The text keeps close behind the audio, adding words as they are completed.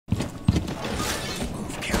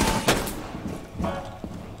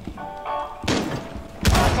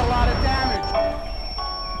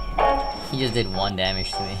just did 1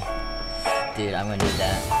 damage to me. Dude, I'm gonna need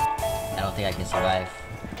that. I don't think I can survive.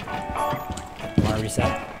 Wanna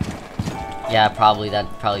reset? Yeah, probably. That'd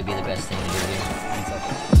probably be the best thing to do.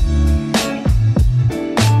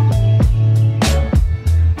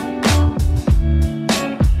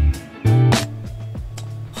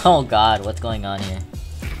 Oh god, what's going on here?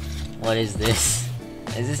 What is this?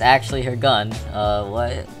 Is this actually her gun?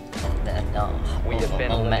 What?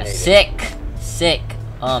 Oh man, sick! Sick!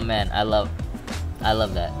 Oh man, I love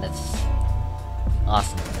that. That's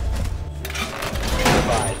awesome.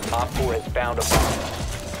 Op 4 has found a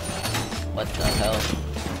bomb. What the hell?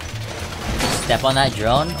 Step on that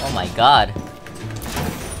drone? Oh my god.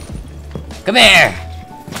 Come here!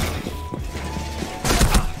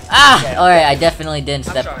 Ah! Alright, I definitely didn't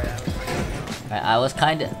step. I was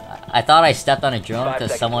kinda. I thought I stepped on a drone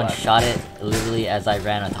because someone shot it literally as I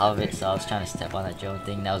ran on top of it, so I was trying to step on that drone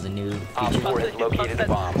thing. That was a new Op feature. 4 has located a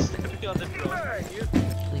bomb. Click,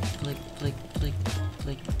 click, click, click,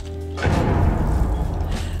 click.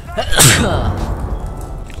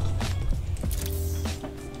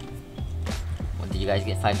 What, did you guys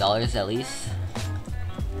get $5 at least?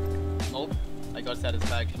 Nope. I got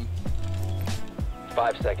satisfaction.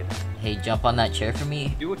 5 seconds. Hey, jump on that chair for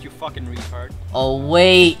me. Do what you fucking retard. Oh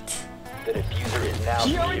wait! The diffuser is now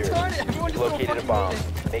secured. You've located a bomb.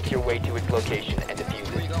 Make your way to its location and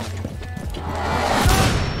defuse it.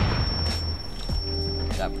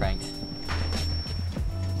 Got pranked.